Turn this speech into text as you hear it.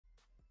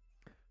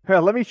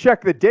Let me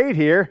check the date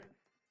here.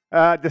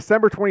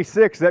 December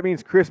 26th. That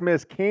means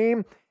Christmas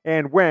came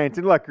and went.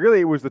 And look, really,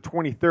 it was the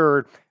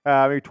 23rd,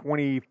 maybe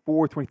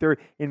 24th, 23rd.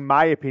 In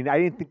my opinion, I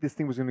didn't think this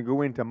thing was going to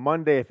go into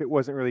Monday if it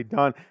wasn't really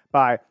done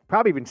by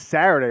probably even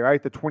Saturday,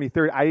 right? The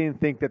 23rd. I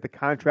didn't think that the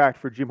contract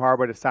for Jim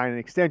Harbaugh to sign an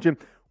extension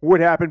would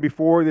happen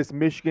before this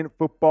Michigan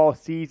football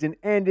season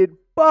ended.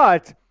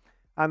 But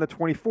on the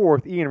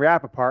 24th, Ian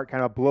Rapoport,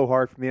 kind of a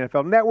blowhard from the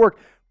NFL Network,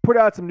 put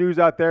out some news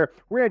out there.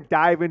 We're going to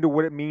dive into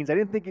what it means. I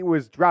didn't think it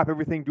was drop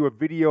everything, do a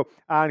video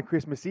on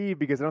Christmas Eve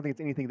because I don't think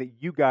it's anything that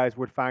you guys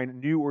would find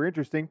new or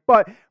interesting.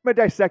 But I'm going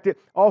to dissect it.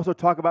 Also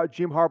talk about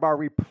Jim Harbaugh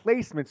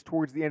replacements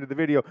towards the end of the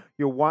video.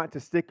 You'll want to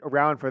stick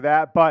around for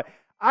that. But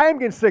I am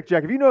getting sick,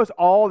 Jack. If you notice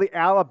all the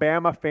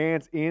Alabama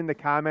fans in the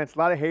comments, a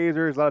lot of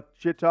hazers, a lot of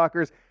shit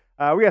talkers,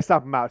 we got to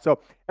stop them out. So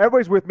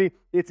everybody's with me.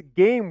 It's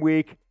game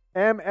week.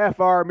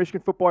 MFR,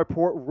 Michigan Football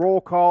Report, roll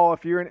call.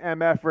 If you're an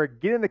MFer,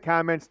 get in the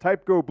comments,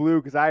 type go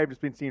blue, because I have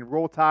just been seeing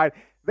roll tide.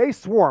 They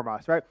swarm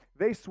us, right?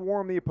 They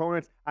swarm the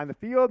opponents on the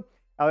field.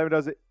 Alabama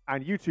does it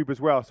on YouTube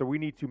as well, so we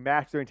need to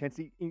match their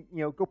intensity,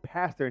 go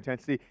past their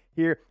intensity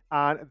here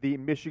on the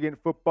Michigan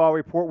Football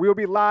Report. We will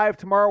be live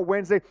tomorrow,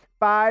 Wednesday,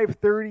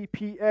 5:30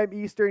 p.m.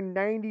 Eastern,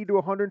 90 to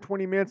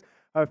 120 minutes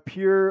of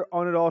pure,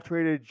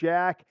 unadulterated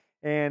Jack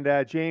and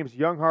James,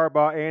 Young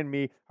Harbaugh, and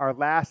me, our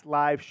last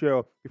live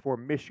show before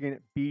Michigan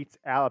beats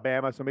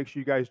Alabama. So make sure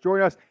you guys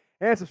join us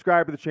and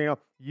subscribe to the channel,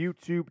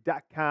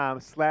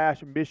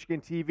 youtube.com/Michigan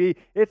TV.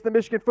 It's the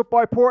Michigan Football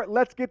Report.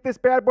 Let's get this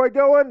bad boy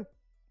going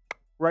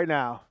right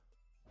now.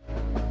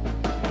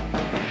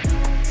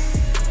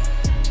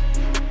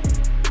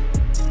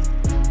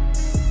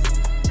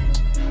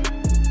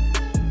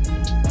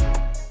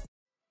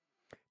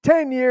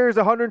 $10 years,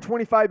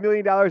 $125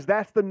 million.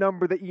 That's the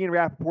number that Ian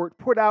Rapoport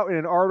put out in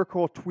an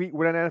article, tweet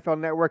with an NFL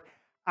Network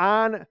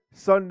on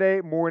Sunday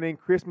morning,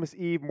 Christmas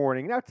Eve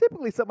morning. Now,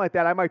 typically something like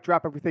that, I might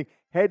drop everything,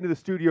 head into the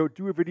studio,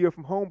 do a video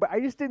from home, but I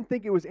just didn't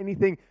think it was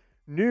anything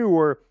new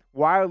or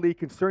wildly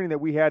concerning that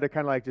we had to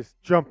kind of like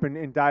just jump in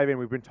and dive in.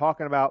 We've been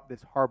talking about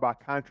this Harbaugh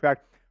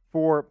contract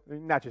for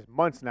not just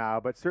months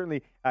now, but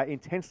certainly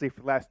intensely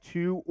for the last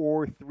 2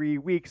 or 3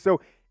 weeks.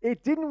 So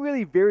it didn't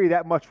really vary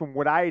that much from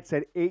what I had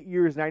said, 8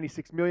 years,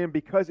 $96 million,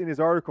 because in his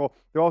article,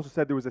 they also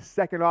said there was a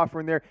second offer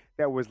in there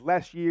that was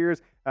less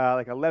years,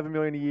 like $11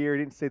 million a year.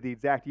 He didn't say the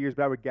exact years,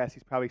 but I would guess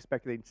he's probably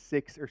speculating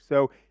 6 or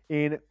so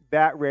in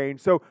that range.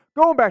 So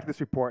going back to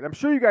this report, I'm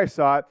sure you guys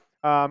saw it.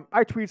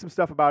 I tweeted some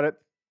stuff about it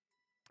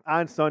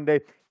on Sunday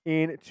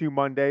into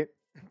Monday.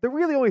 The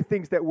really only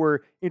things that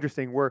were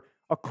interesting were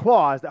a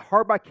clause that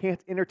Harbaugh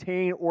can't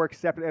entertain or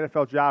accept an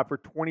NFL job for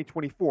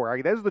 2024.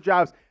 Right? Those are the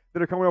jobs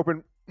that are coming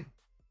open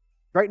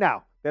right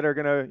now that are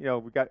going to,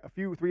 we've got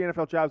 3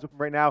 NFL jobs open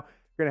right now.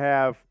 We're going to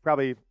have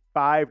probably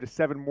 5 to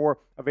 7 more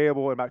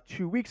available in about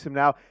 2 weeks from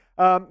now.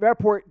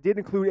 Rapoport did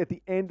include at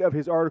the end of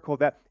his article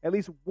that at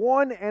least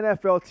one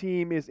NFL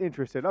team is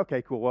interested.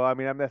 Okay, cool. Well, I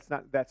mean, that's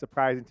not that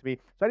surprising to me.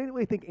 So I didn't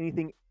really think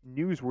anything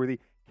newsworthy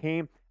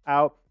came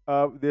out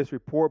of this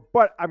report,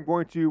 but I'm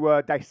going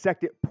to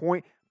dissect it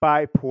point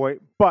by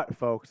point. But,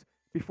 folks,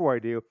 before I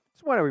do,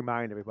 just want to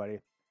remind everybody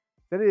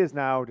that it is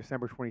now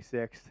December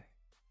 26th,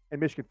 and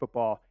Michigan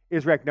football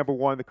is ranked number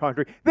 1 in the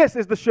country. This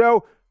is the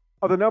show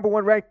of the number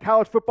 1 ranked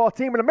college football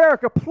team in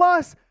America.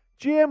 Plus,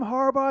 Jim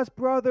Harbaugh's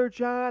brother,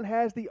 John,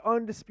 has the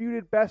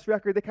undisputed best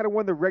record. They kind of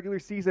won the regular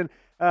season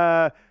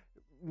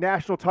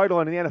national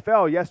title in the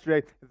NFL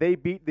yesterday. They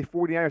beat the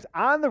 49ers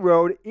on the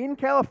road in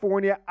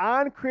California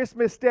on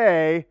Christmas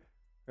Day.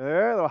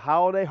 The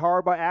holiday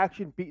Harbaugh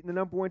action, beating the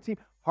number 1 team.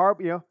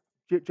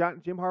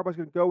 Jim Harbaugh's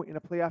going to go in a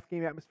playoff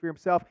game atmosphere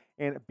himself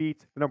and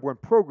beat the number 1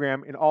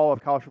 program in all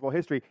of college football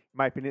history. In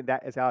my opinion,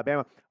 that is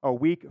Alabama a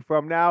week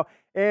from now.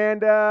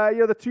 And,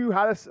 the 2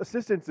 hottest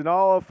assistants in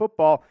all of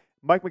football,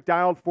 Mike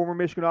McDonald, former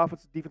Michigan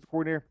offensive defensive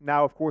coordinator,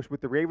 now, of course,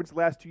 with the Ravens the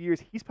last 2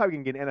 years. He's probably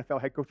going to get an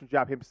NFL head coaching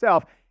job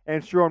himself.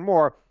 And Sherrone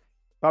Moore,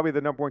 probably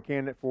the number 1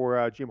 candidate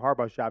for Jim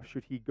Harbaugh's job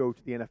should he go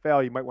to the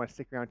NFL. You might want to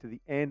stick around to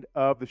the end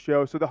of the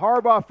show. So the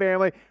Harbaugh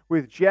family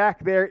with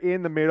Jack there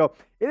in the middle.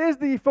 It is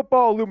the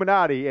football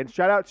Illuminati, and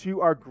shout out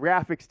to our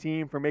graphics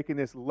team for making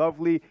this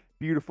lovely,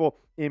 beautiful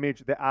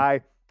image that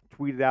I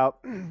tweeted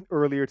out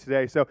earlier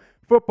today. So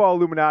football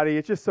Illuminati,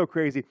 it's just so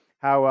crazy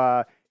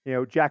how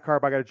Jack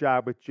Harbaugh got a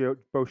job with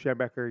Bo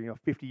Schembechler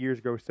 50 years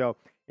ago or so.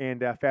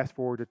 And fast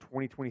forward to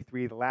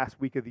 2023, the last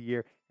week of the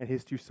year, and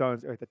his 2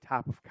 sons are at the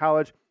top of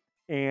college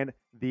and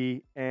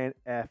the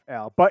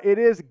NFL. But it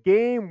is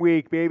game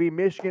week, baby.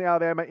 Michigan,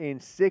 Alabama in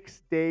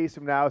 6 days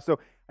from now. So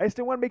I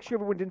still want to make sure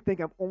everyone didn't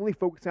think I'm only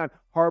focused on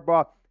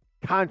Harbaugh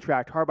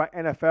contract, Harbaugh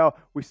NFL.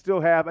 We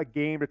still have a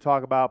game to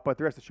talk about, but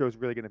the rest of the show is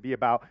really going to be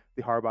about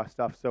the Harbaugh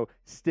stuff. So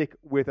stick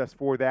with us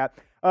for that.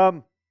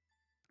 The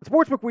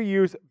sportsbook we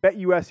use,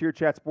 BetUS here at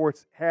Chat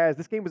Sports, has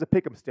this game was a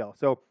pick'em still.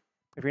 So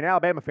if you're an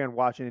Alabama fan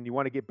watching and you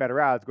want to get better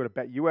odds, go to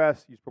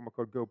BetUS, use promo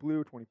code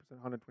GOBLUE, 20%,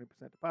 120%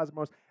 deposit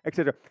bonus,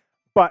 etc.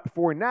 But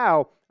for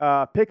now,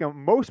 pick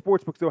 'em. Most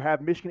sportsbooks, though, have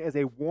Michigan as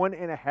a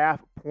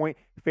 1.5-point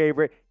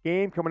favorite.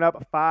 Game coming up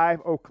at 5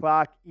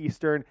 o'clock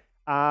Eastern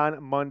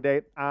on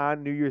Monday,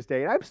 on New Year's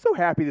Day. And I'm so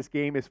happy this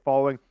game is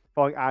falling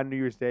on New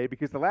Year's Day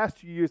because the last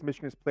 2 years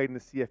Michigan has played in the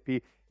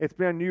CFP, it's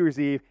been on New Year's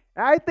Eve.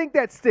 And I think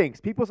that stinks.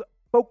 People's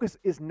focus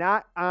is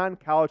not on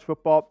college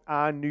football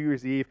on New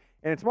Year's Eve.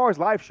 And in tomorrow's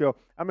live show,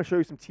 I'm going to show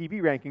you some TV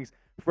rankings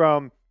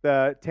from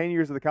the 10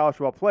 years of the college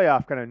football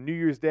playoff, kind of New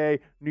Year's Day,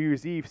 New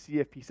Year's Eve,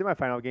 CFP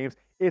semifinal games.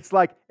 It's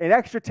like an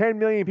extra 10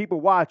 million people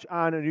watch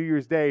on a New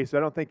Year's Day, so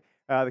I don't think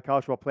the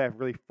college football playoff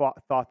really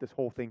thought this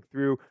whole thing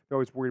through. They're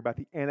always worried about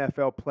the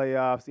NFL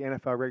playoffs, the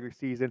NFL regular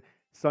season,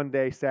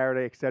 Sunday,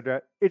 Saturday,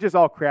 etc. It's just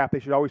all crap. They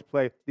should always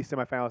play these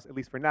semifinals, at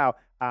least for now,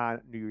 on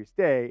New Year's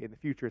Day. In the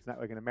future, it's not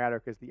really going to matter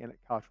because the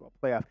college football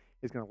playoff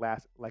is going to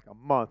last like a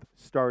month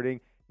starting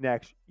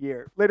next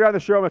year. Later on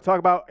the show, I'm going to talk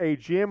about a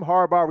Jim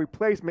Harbaugh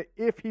replacement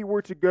if he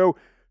were to go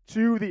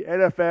to the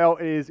NFL.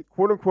 It is,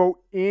 quote-unquote,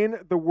 in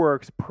the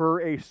works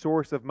per a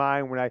source of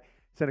mine when I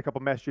sent a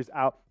couple messages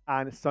out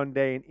on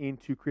Sunday and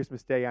into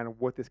Christmas Day on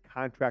what this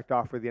contract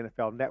offer the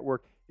NFL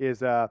Network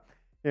is,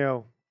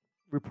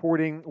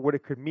 reporting what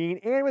it could mean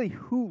and really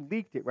who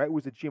leaked it, right?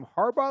 Was it Jim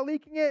Harbaugh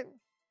leaking it?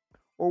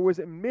 Or was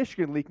it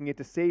Michigan leaking it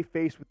to save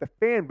face with the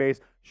fan base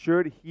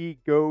should he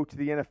go to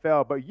the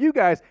NFL? But you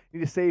guys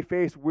need to save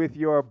face with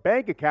your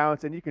bank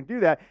accounts, and you can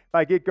do that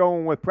by get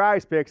going with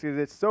Prize Picks because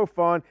it's so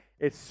fun.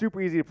 It's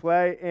super easy to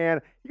play,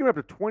 and you can win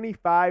up to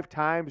 25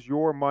 times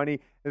your money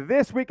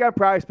this week on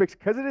Prize Picks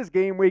because it is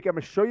game week. I'm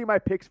going to show you my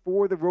picks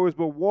for the Rose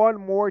Bowl one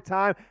more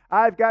time.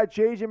 I've got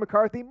J.J.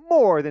 McCarthy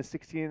more than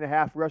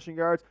 16.5 rushing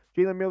yards.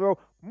 Jalen Milroe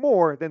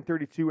more than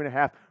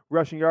 32.5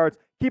 rushing yards.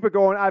 Keep it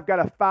going. I've got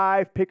a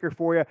 5-picker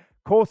for you.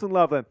 Colson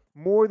Loveland,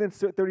 more than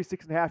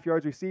 36.5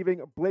 yards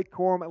receiving. Blake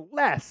Corum,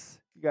 less.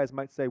 You guys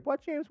might say,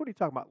 what, James? What are you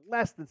talking about?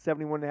 Less than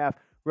 71.5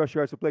 rush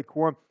yards for Blake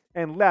Corum,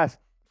 and less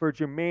for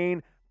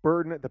Jermaine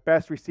Burton, the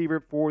best receiver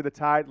for the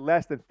Tide,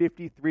 less than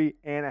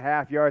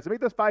 53.5 yards. I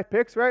made those 5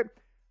 picks, right?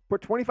 Put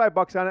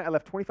 $25 on it. I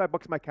left $25 in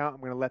my account. I'm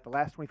going to let the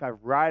last 25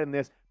 ride on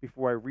this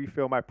before I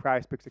refill my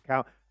Prize Picks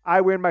account. I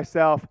win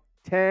myself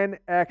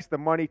 10x the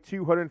money,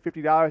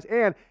 $250.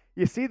 And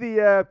you see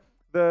this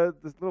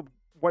little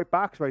white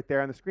box right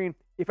there on the screen.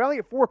 If I only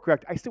get 4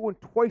 correct, I still win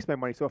twice my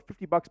money. So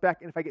 $50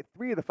 back. And if I get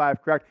 3 of the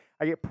 5 correct,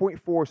 I get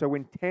 0.4. So I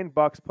win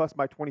 $10 plus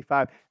my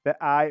 25 that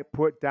I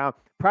put down.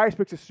 Prize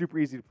Picks is super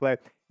easy to play. It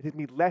takes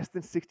me less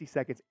than 60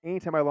 seconds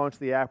anytime I launch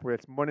the app, where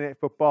it's Monday Night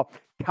Football,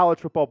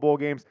 college football bowl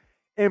games,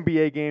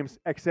 NBA games,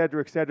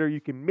 etc., etc.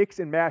 You can mix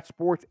and match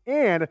sports.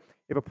 And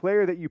if a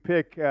player that you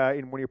pick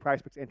in one of your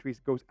Prize Picks entries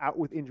goes out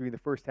with injury in the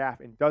first half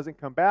and doesn't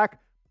come back,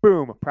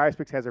 boom, Prize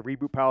Picks has a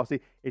reboot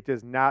policy. It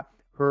does not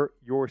hurt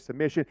your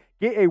submission.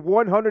 Get a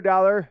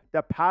 $100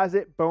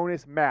 deposit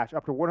bonus match,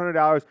 up to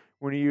 $100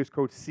 when you use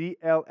code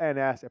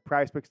CLNS at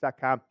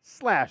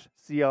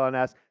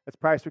prizepicks.com/CLNS. That's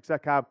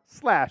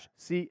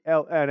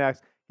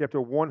prizepicks.com/CLNS. Get up to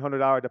a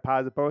 $100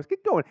 deposit bonus.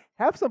 Get going.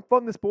 Have some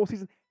fun this bowl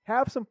season.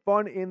 Have some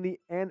fun in the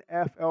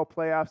NFL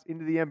playoffs,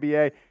 into the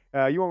NBA.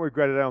 You won't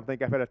regret it, I don't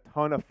think. I've had a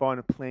ton of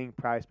fun playing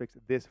Prize Picks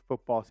this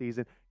football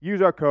season.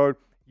 Use our code.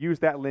 Use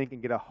that link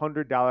and get a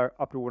 $100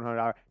 up to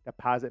 $100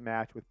 deposit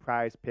match with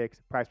Prize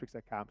Picks,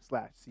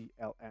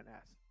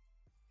 prizepicks.com/CLNS.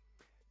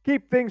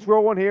 Keep things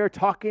rolling here,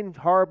 talking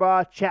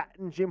Harbaugh,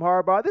 chatting Jim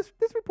Harbaugh. This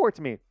report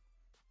to me,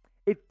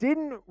 it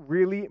didn't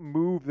really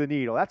move the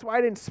needle. That's why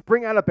I didn't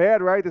spring out of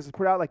bed, right? This is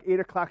put out like 8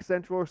 o'clock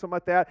Central or something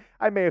like that.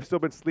 I may have still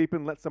been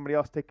sleeping, let somebody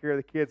else take care of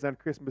the kids on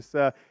Christmas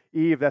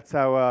Eve. That's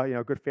how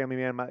a good family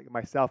man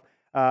myself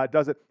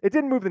does it. It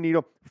didn't move the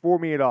needle for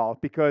me at all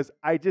because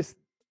I just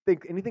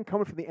think anything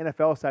coming from the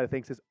NFL side of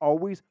things has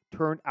always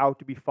turned out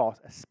to be false,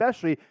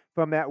 especially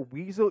from that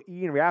weasel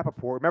Ian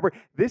Rapoport. Remember,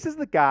 this is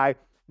the guy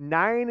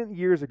 9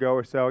 years ago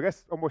or so, I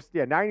guess almost,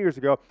 9 years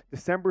ago,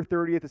 December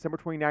 30th, December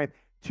 29th,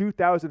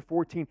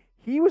 2014,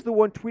 he was the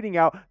one tweeting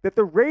out that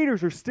the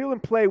Raiders are still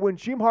in play when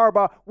Jim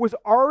Harbaugh was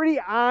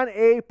already on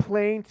a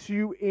plane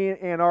to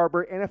Ann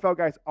Arbor. NFL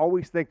guys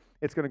always think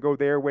it's going to go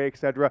their way,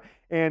 etc.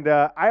 And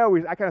I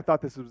kind of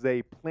thought this was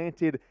a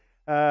planted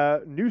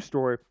news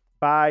story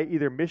by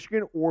either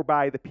Michigan or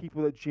by the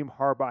people that Jim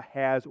Harbaugh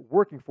has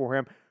working for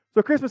him.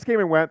 So Christmas came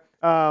and went.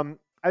 I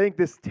think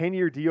this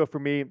 10-year deal for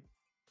me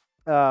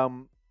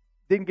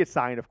didn't get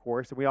signed, of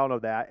course, and we all know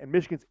that. And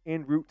Michigan's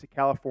en route to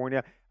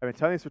California. I've been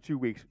telling this for 2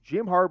 weeks.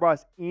 Jim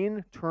Harbaugh's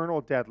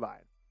internal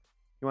deadline.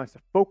 He wants to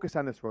focus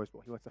on this Rose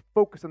Bowl. He wants to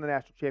focus on the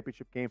national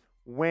championship game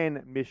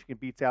when Michigan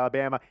beats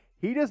Alabama.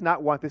 He does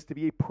not want this to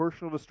be a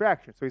personal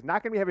distraction. So he's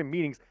not going to be having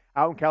meetings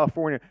out in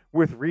California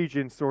with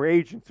regents or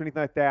agents or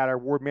anything like that, or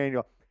Ward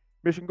Manuel.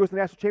 Michigan goes to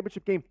the national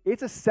championship game.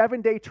 It's a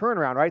 7-day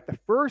turnaround, right? The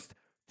 1st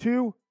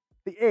to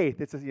the 8th.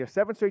 It's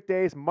 7 straight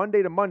days,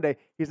 Monday to Monday.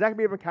 He's not going to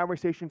be having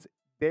conversations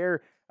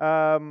there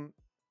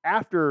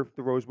after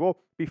the Rose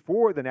Bowl,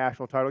 before the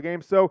national title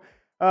game. So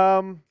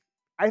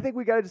I think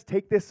we got to just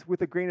take this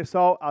with a grain of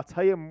salt. I'll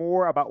tell you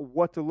more about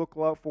what to look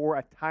out for,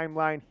 a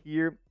timeline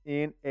here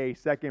in a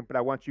second, but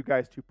I want you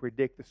guys to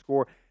predict the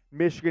score.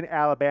 Michigan,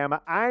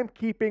 Alabama. I'm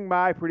keeping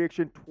my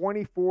prediction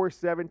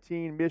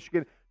 24-17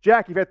 Michigan.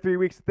 Jack, you've had 3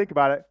 weeks to think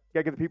about it. You got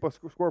to get the people a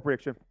score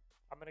prediction.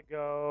 I'm going to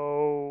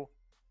go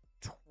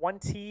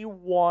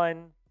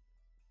 21-14.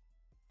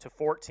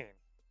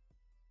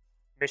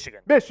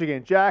 Michigan.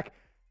 Michigan. Jack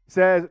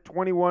says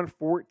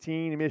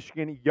 21-14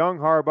 Michigan. Young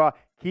Harbaugh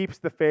keeps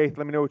the faith.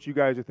 Let me know what you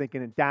guys are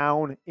thinking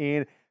down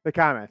in the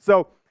comments.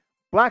 So,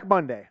 Black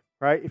Monday,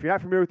 right? If you're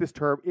not familiar with this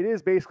term, it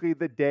is basically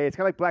the day. It's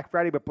kind of like Black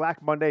Friday, but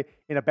Black Monday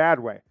in a bad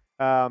way.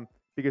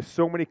 Because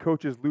so many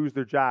coaches lose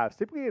their jobs.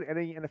 Typically in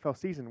any NFL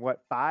season,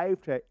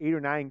 5 to 8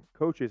 or 9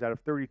 coaches out of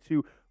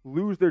 32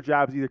 lose their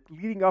jobs either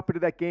leading up into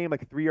that game,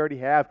 like 3 already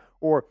have,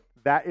 or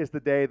that is the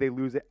day they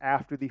lose it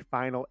after the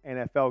final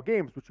NFL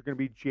games, which are going to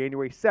be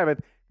January 7th,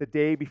 the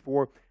day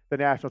before the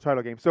national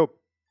title game. So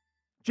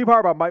Jim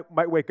Harbaugh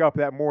might wake up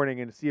that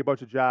morning and see a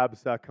bunch of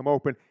jobs come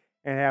open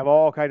and have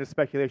all kinds of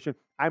speculation.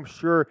 I'm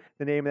sure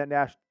the name of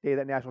that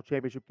national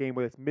championship game,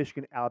 whether it's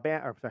Michigan,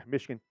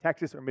 Michigan,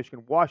 Texas, or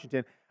Michigan,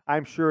 Washington,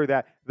 I'm sure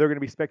that they're going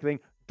to be speculating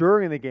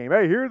during the game.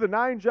 Hey, here are the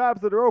 9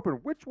 jobs that are open.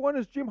 Which one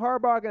is Jim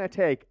Harbaugh going to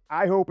take?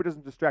 I hope it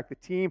doesn't distract the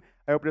team.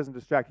 I hope it doesn't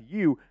distract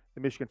you,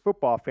 the Michigan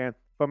football fan,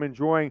 from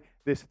enjoying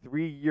this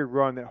 3-year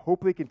run that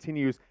hopefully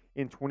continues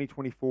in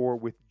 2024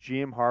 with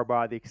Jim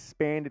Harbaugh, the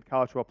expanded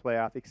college football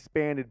playoff, the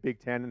expanded Big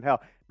Ten, and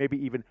hell,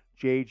 maybe even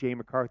J.J.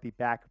 McCarthy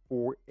back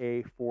for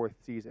a 4th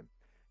season.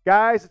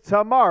 Guys,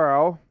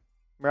 tomorrow,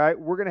 right,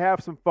 we're going to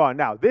have some fun.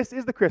 Now, this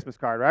is the Christmas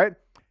card, right,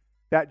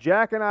 that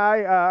Jack and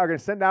I are going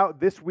to send out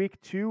this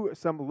week to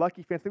some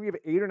lucky fans. I think we have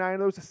 8 or 9 of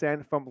those to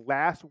send from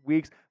last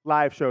week's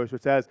live show. So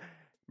it says,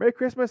 Merry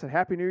Christmas and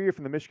Happy New Year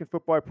from the Michigan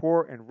Football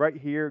Report, and right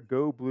here,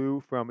 Go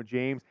Blue from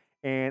James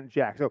and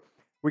Jack. So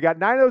we got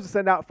 9 of those to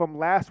send out from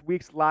last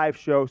week's live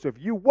show. So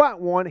if you want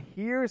one,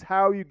 here's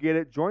how you get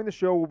it. Join the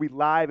show. We'll be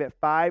live at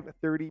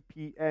 5:30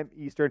 p.m.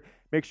 Eastern.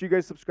 Make sure you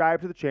guys subscribe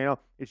to the channel.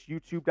 It's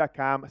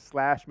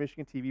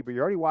youtube.com/Michigan TV. But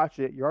you already watched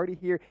it. You're already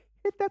here.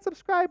 Hit that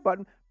subscribe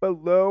button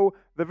below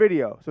the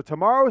video. So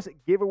tomorrow's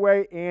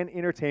giveaway and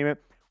entertainment,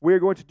 we're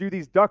going to do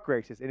these duck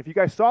races. And if you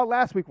guys saw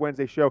last week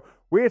Wednesday show,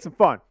 we had some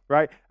fun,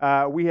 right?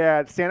 We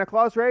had Santa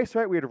Claus race,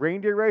 right? We had a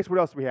reindeer race. What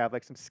else do we have?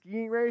 Like some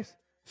skiing race?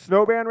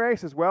 Snowman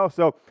race as well.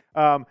 So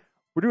we're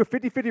doing a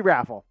 50-50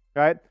 raffle,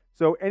 right?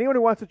 So anyone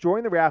who wants to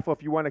join the raffle,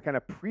 if you want to kind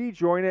of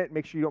pre-join it,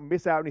 make sure you don't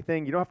miss out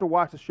anything. You don't have to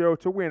watch the show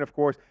to win, of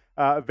course.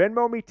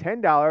 Venmo me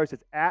 $10.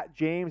 It's at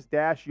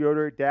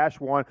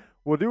James-Yoder-1.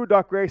 We'll do a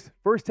duck race.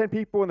 First 10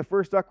 people in the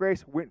first duck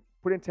race,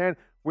 put in 10,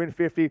 win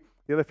 50.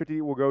 The other 50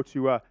 will go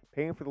to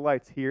paying for the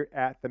lights here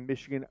at the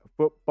Michigan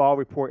Football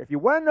Report. If you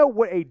want to know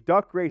what a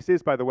duck race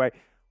is, by the way,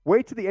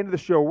 wait to the end of the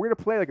show. We're going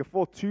to play like a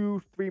full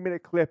 2-3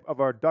 minute clip of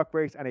our duck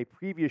race on a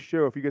previous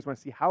show if you guys want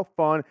to see how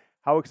fun,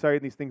 how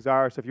exciting these things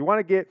are. So if you want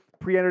to get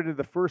pre-entered into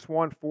the first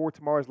one for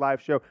tomorrow's live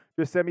show,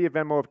 just send me a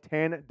Venmo of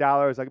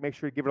 $10. I can make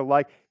sure to give it a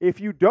like. If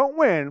you don't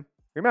win,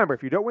 remember,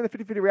 if you don't win the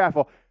 50-50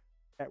 raffle,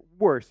 at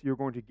worst, you're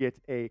going to get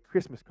a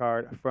Christmas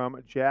card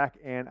from Jack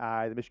and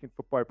I, the Michigan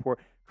Football Report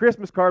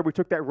Christmas card. We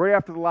took that right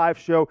after the live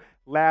show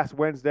last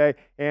Wednesday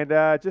and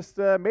just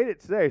made it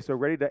today. So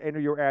ready to enter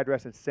your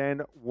address and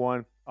send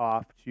one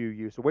off to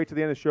you. So wait till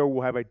the end of the show.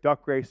 We'll have a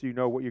duck race so you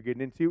know what you're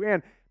getting into.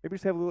 And maybe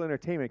just have a little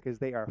entertainment because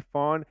they are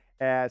fun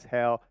as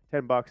hell.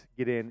 $10,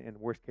 get in. And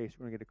worst case,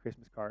 you're going to get a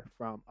Christmas card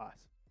from us.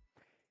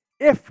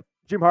 If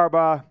Jim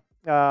Harbaugh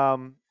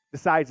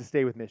decides to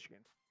stay with Michigan,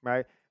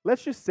 right?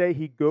 Let's just say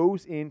he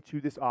goes into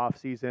this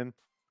offseason,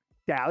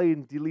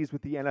 dallies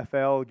with the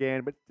NFL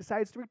again, but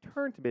decides to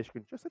return to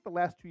Michigan, just like the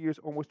last 2 years,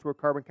 almost to a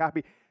carbon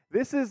copy.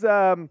 This is,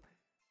 I don't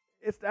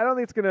think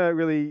it's going to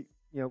really,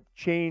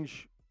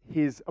 change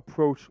his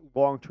approach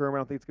long term. I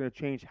don't think it's going to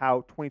change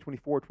how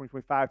 2024,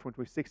 2025,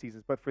 2026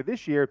 seasons. But for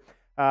this year,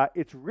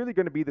 it's really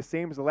going to be the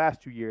same as the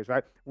last 2 years,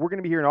 right? We're going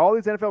to be hearing all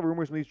these NFL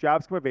rumors when these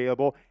jobs come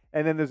available.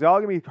 And then there's all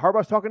going to be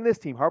Harbaugh's talking to this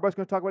team. Harbaugh's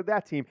going to talk about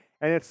that team.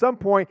 And at some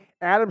point,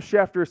 Adam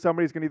Schefter or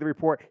somebody's going to either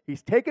report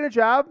he's taking a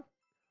job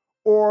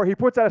or he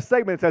puts out a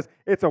segment that says,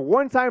 it's a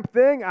one-time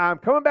thing. I'm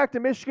coming back to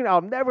Michigan.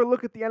 I'll never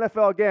look at the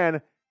NFL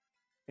again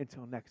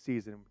until next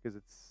season, because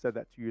it's said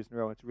that 2 years in a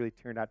row. It's really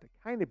turned out to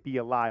kind of be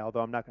a lie,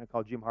 although I'm not going to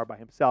call Jim Harbaugh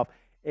himself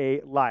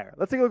a liar.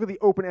 Let's take a look at the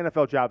open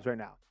NFL jobs right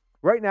now.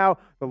 Right now,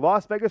 the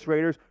Las Vegas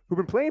Raiders, who've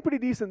been playing pretty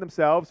decent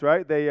themselves,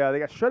 right? They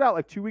got shut out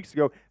like 2 weeks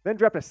ago, then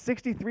dropped a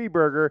 63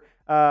 burger.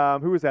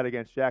 Who was that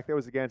against, Jack? That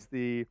was against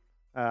the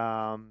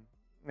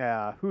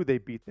who they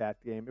beat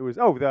that game? It was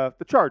the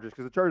Chargers,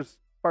 because the Chargers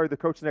fired the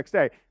coach the next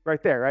day,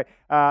 right there, right?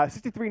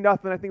 63-0. I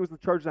think it was the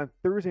Chargers on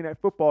Thursday Night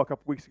Football a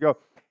couple weeks ago.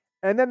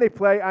 And then they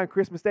play on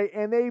Christmas Day,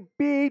 and they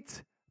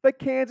beat the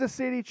Kansas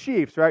City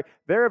Chiefs, right?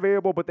 They're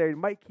available, but they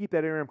might keep that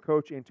interim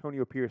coach,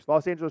 Antonio Pierce.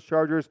 Los Angeles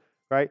Chargers,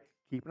 right?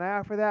 Keep an eye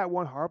out for that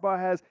one.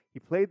 Harbaugh he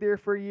played there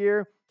for a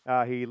year.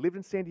 He lived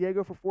in San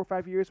Diego for 4 or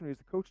 5 years when he was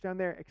the coach down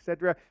there,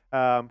 etc.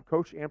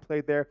 Coached and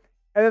played there.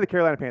 And then the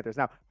Carolina Panthers.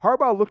 Now,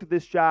 Harbaugh looked at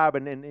this job,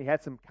 and he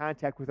had some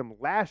contact with him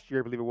last year,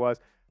 I believe it was.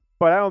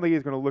 But I don't think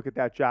he's going to look at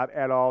that job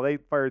at all. They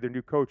fired their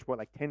new coach,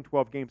 10,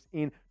 12 games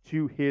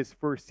into his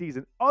first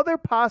season. Other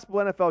possible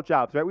NFL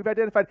jobs, right? We've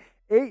identified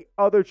 8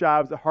 other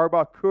jobs that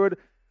Harbaugh could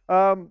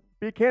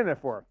be a candidate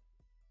for.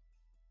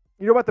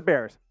 You know about the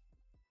Bears?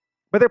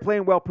 But they're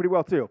playing pretty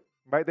well too,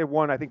 right? They've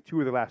won, I think,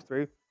 2 of the last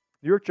 3.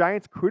 New York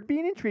Giants could be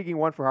an intriguing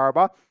one for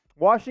Harbaugh.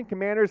 Washington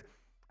Commanders,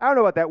 I don't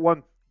know about that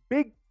one.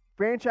 Big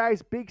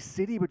franchise, big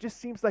city, but just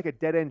seems like a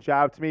dead-end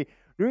job to me.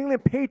 New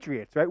England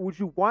Patriots, right? Would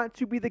you want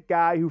to be the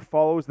guy who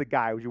follows the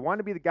guy? Would you want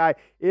to be the guy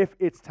if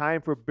it's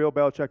time for Bill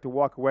Belichick to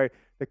walk away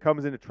that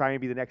comes in to try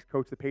and be the next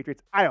coach of the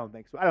Patriots? I don't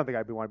think so. I don't think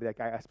I'd want to be that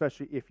guy,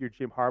 especially if you're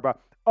Jim Harbaugh.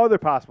 Other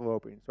possible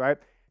openings, right?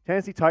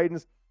 Tennessee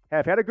Titans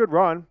have had a good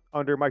run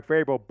under Mike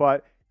Vrabel,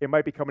 but it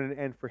might be coming to an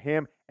end for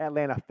him.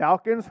 Atlanta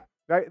Falcons,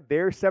 right?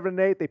 They're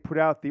 7-8.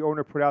 The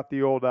owner put out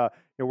the old,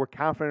 we're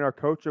confident in our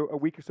coach a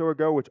week or so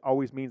ago, which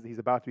always means that he's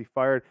about to be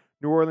fired.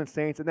 New Orleans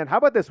Saints. And then how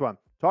about this one?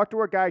 Talk to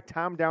our guy,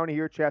 Tom Downey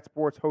here, Chat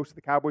Sports, host of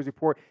the Cowboys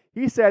Report.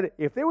 He said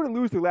if they were to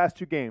lose their last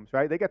two games,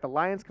 right? They got the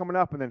Lions coming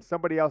up and then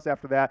somebody else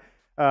after that.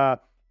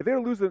 If they were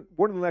to lose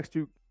one of the next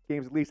two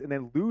games at least and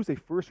then lose a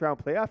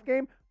first-round playoff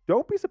game,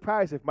 don't be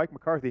surprised if Mike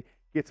McCarthy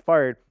gets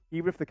fired,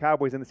 even if the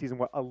Cowboys end the season,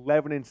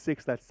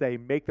 11-6, let's say,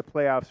 make the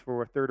playoffs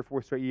for a third or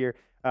fourth straight year.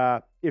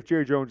 If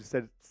Jerry Jones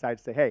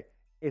decides to say, hey,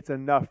 it's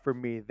enough for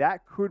me.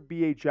 That could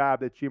be a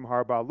job that Jim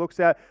Harbaugh looks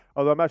at,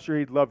 although I'm not sure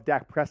he'd love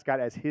Dak Prescott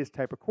as his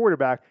type of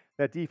quarterback.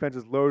 That defense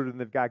is loaded, and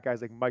they've got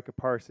guys like Micah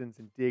Parsons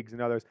and Diggs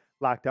and others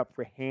locked up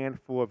for a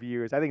handful of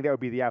years. I think that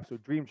would be the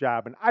absolute dream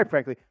job, and I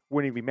frankly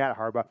wouldn't even be mad at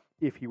Harbaugh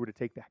if he were to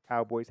take the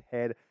Cowboys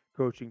head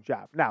coaching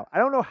job. Now, I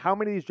don't know how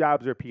many of these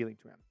jobs are appealing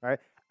to him, right?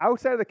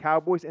 Outside of the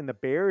Cowboys and the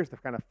Bears, the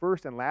kind of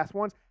first and last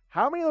ones,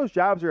 how many of those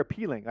jobs are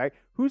appealing, right?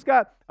 Who's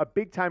got a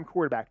big-time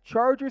quarterback?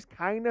 Chargers,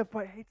 kind of,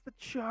 but it's the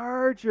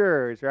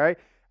Chargers, right?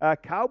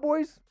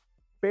 Cowboys,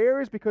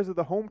 Bears, because of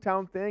the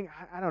hometown thing.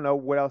 I don't know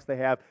what else they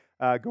have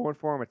going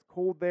for them. It's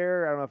cold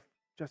there. I don't know if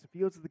Justin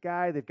Fields is the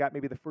guy. They've got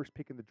maybe the first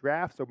pick in the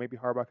draft, so maybe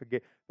Harbaugh could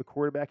get the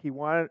quarterback he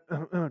wanted.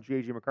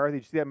 J.J. McCarthy.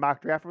 Did you see that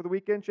mock draft over the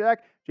weekend,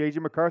 Jack? J.J.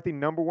 McCarthy,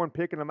 number one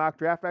pick in the mock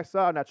draft I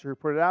saw. Not sure who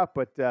put it out,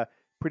 but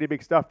pretty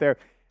big stuff there.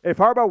 If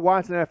Harbaugh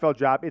wants an NFL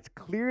job, it's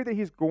clear that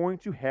he's going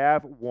to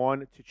have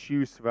one to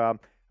choose from.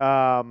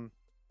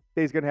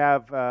 He's going to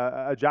have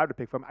a job to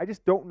pick from. I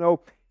just don't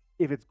know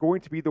if it's going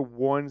to be the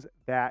ones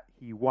that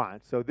he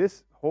wants. So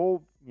this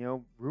whole,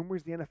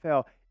 rumors the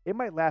NFL, it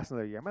might last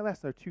another year. It might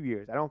last another 2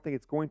 years. I don't think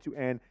it's going to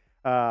end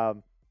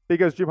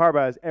because Jim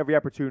Harbaugh has every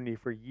opportunity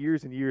for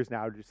years and years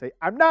now to just say,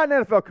 I'm not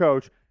an NFL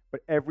coach,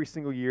 but every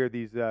single year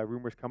these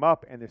rumors come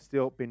up, and there's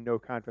still been no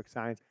contract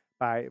signed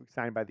by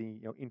the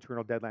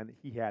internal deadline that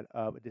he had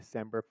of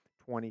December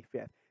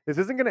 25th. This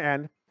isn't going to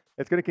end.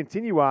 It's going to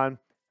continue on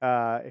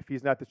if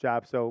he's not the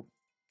job. So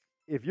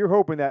if you're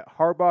hoping that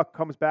Harbaugh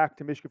comes back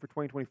to Michigan for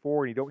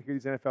 2024 and you don't hear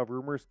these NFL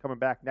rumors coming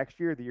back next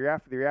year, the year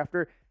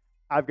after,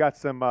 I've got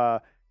some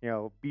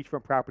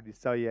beachfront property to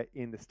sell you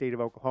in the state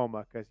of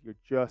Oklahoma because you're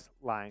just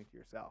lying to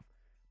yourself.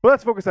 But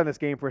let's focus on this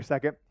game for a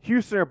second.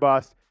 Houston or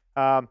bust.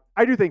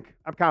 I do think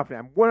I'm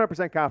confident. I'm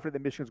 100% confident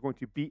that Michigan's going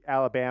to beat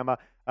Alabama.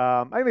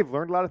 I think they've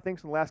learned a lot of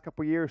things in the last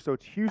couple of years, so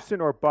it's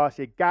Houston or bust.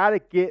 You got to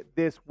get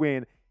this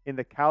win in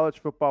the college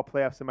football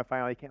playoff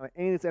semifinal. You can't let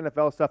any of this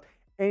NFL stuff,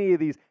 any of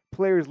these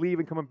players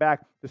leaving, coming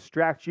back,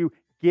 distract you.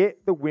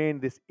 Get the win.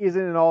 This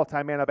isn't an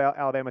all-time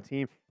Alabama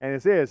team, and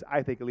this is,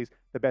 I think, at least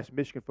the best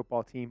Michigan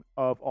football team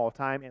of all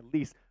time, at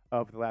least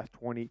of the last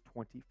 20,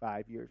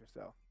 25 years or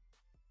so.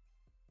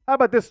 How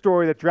about this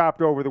story that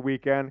dropped over the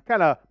weekend?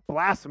 Kind of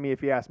blasphemy,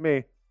 if you ask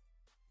me.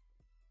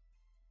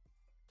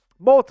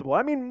 Multiple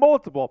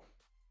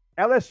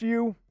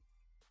LSU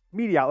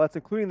media outlets,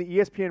 including the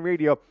ESPN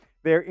radio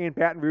there in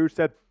Baton Rouge,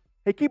 said,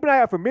 hey, keep an eye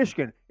out for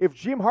Michigan. If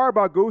Jim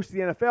Harbaugh goes to the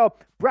NFL,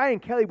 Brian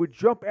Kelly would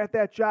jump at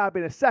that job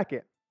in a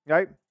second,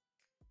 right?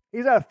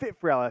 He's not a fit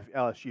for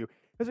LSU.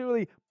 Doesn't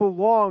really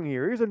belong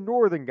here. He's a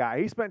northern guy.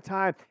 He spent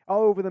time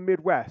all over the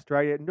Midwest,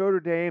 right? At Notre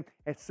Dame,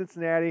 at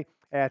Cincinnati,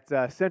 at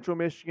Central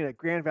Michigan, at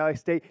Grand Valley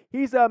State.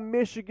 He's a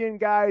Michigan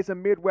guy. He's a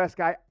Midwest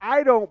guy.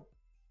 I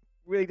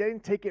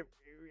didn't take it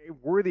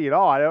worthy at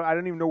all. I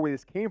don't even know where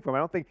this came from. I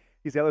don't think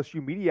these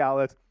LSU media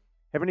outlets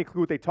have any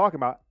clue what they're talking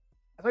about.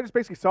 So I just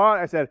basically saw it.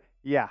 I said,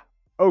 yeah,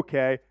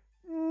 okay.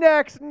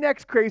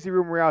 Next crazy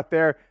rumor out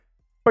there.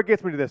 But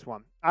gets me to this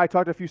one. I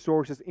talked to a few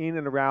sources in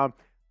and around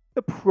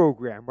the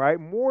program, right?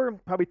 More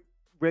probably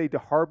related to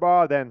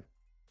Harbaugh than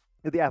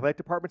the athletic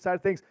department side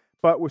of things,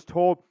 but was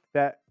told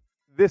that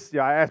this,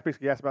 I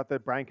basically asked about the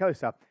Brian Kelly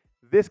stuff.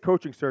 This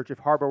coaching search, if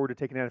Harbaugh were to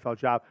take an NFL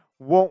job,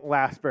 won't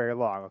last very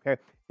long, okay?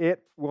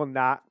 It will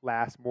not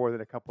last more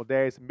than a couple of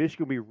days.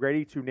 Michigan will be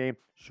ready to name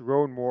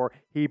Sherrone Moore.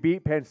 He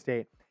beat Penn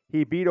State.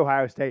 He beat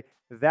Ohio State.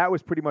 That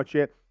was pretty much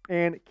it.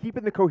 And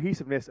keeping the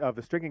cohesiveness of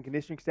the strength and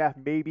conditioning staff,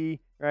 maybe,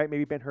 right?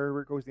 Maybe Ben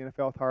Herbert goes to the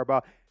NFL with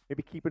Harbaugh.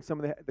 Maybe keeping some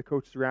of the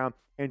coaches around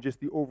and just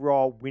the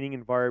overall winning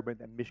environment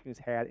that Michigan has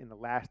had in the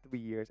last 3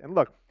 years. And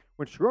look,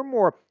 when Sherrone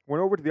Moore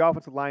went over to the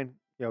offensive line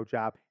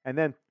job and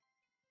then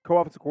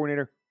co-offensive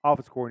coordinator,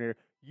 offensive coordinator,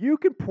 you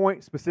can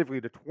point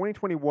specifically to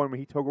 2021 when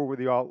he took over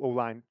the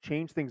O-line,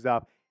 changed things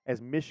up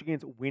as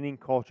Michigan's winning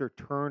culture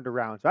turned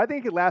around. So I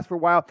think it could last for a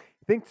while.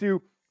 Think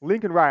to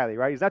Lincoln Riley,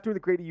 right? He's not doing the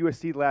great at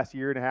USC the last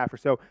year and a half or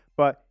so,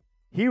 but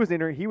he was a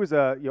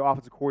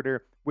offensive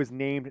coordinator, was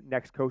named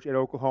next coach at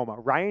Oklahoma.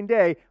 Ryan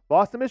Day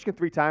lost to Michigan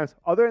 3 times.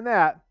 Other than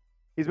that,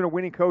 He's been a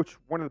winning coach,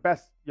 one of the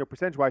best,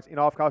 percentage-wise in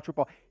all of college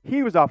football.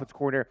 He was offensive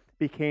coordinator,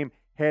 became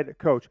head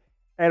coach.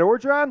 Ed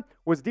Orgeron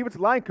was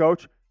defensive line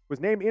coach, was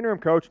named interim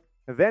coach,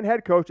 and then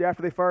head coach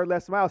after they fired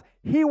Les Miles.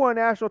 He won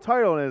a national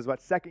title in his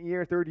second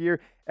year, third year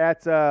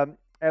at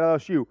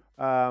LSU.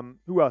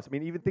 Who else? I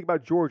mean, even think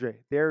about Georgia.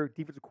 Their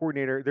defensive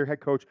coordinator, their head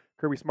coach,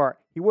 Kirby Smart.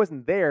 He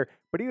wasn't there,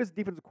 but he was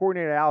defensive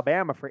coordinator at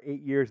Alabama for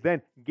 8 years,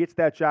 then gets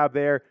that job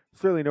there.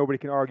 Certainly nobody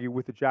can argue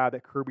with the job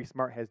that Kirby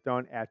Smart has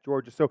done at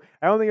Georgia. So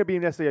I don't think it'll be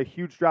necessarily a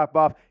huge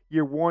drop-off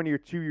year 1, year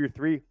 2, year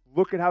 3.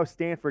 Look at how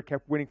Stanford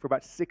kept winning for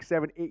about 6,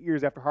 7, 8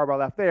 years after Harbaugh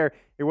left there.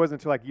 It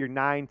wasn't until year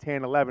 9,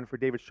 10, 11 for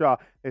David Shaw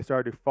they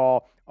started to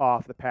fall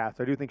off the path.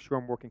 So I do think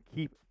Sherrone Moore can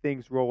keep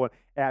things rolling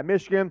at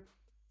Michigan.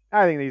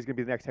 I think that he's going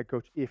to be the next head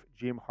coach if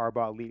Jim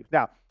Harbaugh leaves.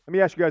 Now, let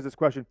me ask you guys this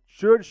question.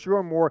 Should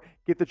Sherrone Moore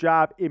get the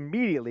job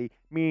immediately,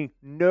 meaning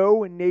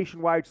no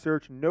nationwide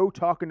search, no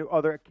talking to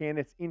other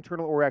candidates,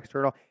 internal or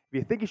external? If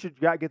you think he should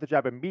get the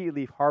job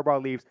immediately if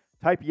Harbaugh leaves,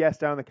 type yes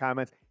down in the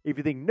comments. If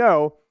you think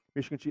no,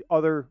 Michigan should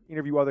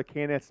interview other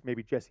candidates,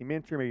 maybe Jesse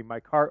Minter, maybe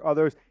Mike Hart,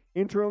 others,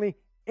 internally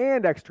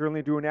and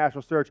externally, do a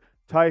national search.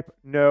 Type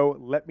no.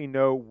 Let me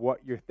know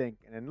what you're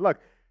thinking. And look,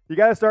 you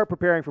got to start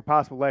preparing for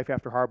possible life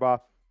after Harbaugh.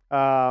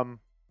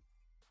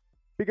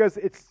 Because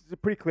it's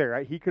pretty clear,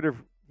 right? He could have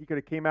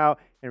came out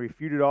and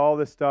refuted all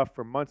this stuff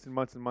for months and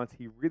months and months.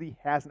 He really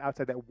hasn't,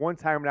 outside that one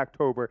time in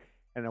October,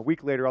 and a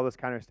week later, all this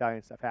counter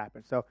stallion stuff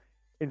happened. So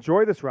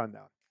enjoy this run,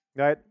 though.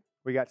 Right?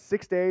 We got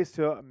 6 days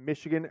till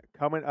Michigan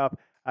coming up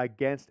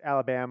against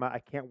Alabama. I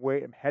can't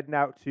wait. I'm heading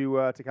out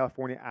to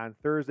California on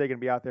Thursday. Going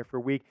to be out there for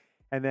a week,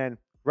 and then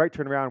right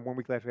turn around 1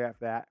 week after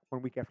that.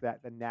 1 week after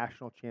that, the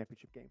national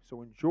championship game.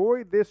 So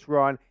enjoy this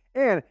run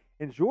and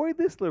enjoy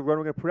this little run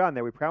we're going to put on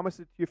there. We promised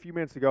it to you a few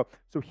minutes ago.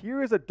 So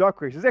here is a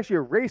duck race. It's actually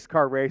a race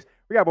car race.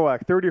 We got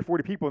about 30 or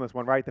 40 people in this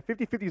one, right? The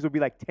 50-50s will be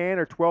 10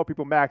 or 12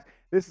 people max.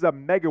 This is a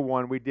mega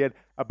one we did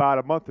about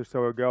a month or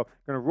so ago.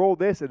 Going to roll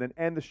this and then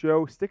end the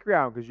show. Stick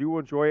around because you will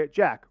enjoy it.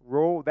 Jack,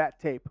 roll that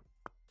tape.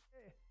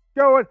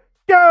 Go!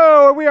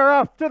 We are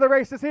off to the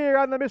races here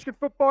on the Michigan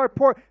Football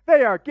Report.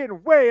 They are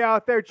getting way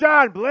out there.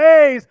 John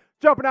Blaze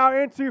jumping out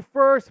into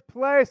first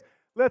place.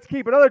 Let's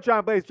keep another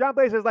John Blaze. John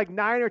Blaze has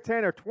 9 or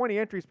 10 or 20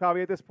 entries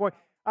probably at this point.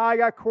 I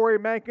got Corey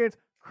Mankins,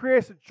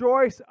 Chris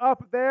Joyce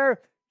up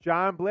there.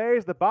 John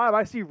Blaze, the bottom.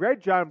 I see red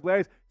John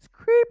Blaze. It's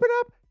creeping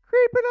up.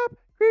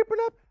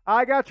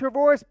 I got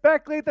Travaris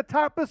Beckley at the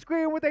top of the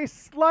screen with a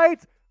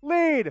slight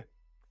lead.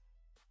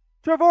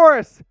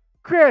 Travaris,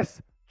 Chris,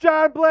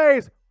 John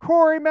Blaze,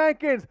 Corey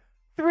Mankins.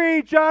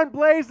 3 John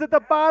Blaze at the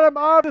bottom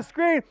of the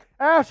screen.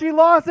 Ashley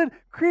Lawson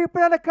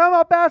creeping on the come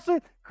up.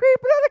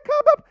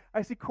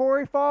 I see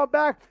Corey fall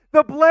back.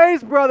 The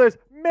Blaze brothers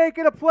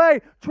making a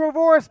play.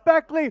 Travaris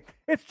Beckley.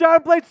 It's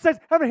John Blaze who says,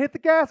 I'm going to hit the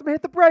gas. I'm going to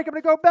hit the brake. I'm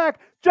going to go back.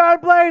 John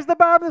Blaze, the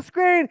bottom of the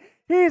screen.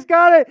 He's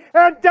got it.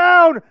 And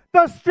down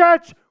the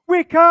stretch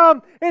we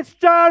come. It's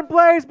John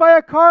Blaze by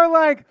a car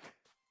length.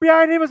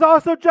 Behind him is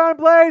also John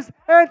Blaze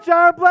and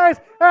John Blaze.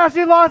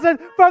 Ashley Lawson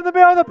from the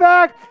middle of the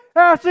pack.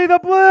 Ashley the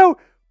blue.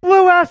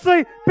 Blue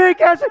Ashley.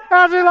 Pink Ashley.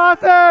 Ashley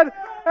Lawson.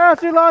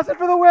 Ashley Lawson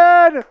for the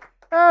win.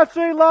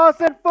 Ashley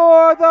Lawson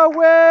for the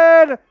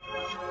win.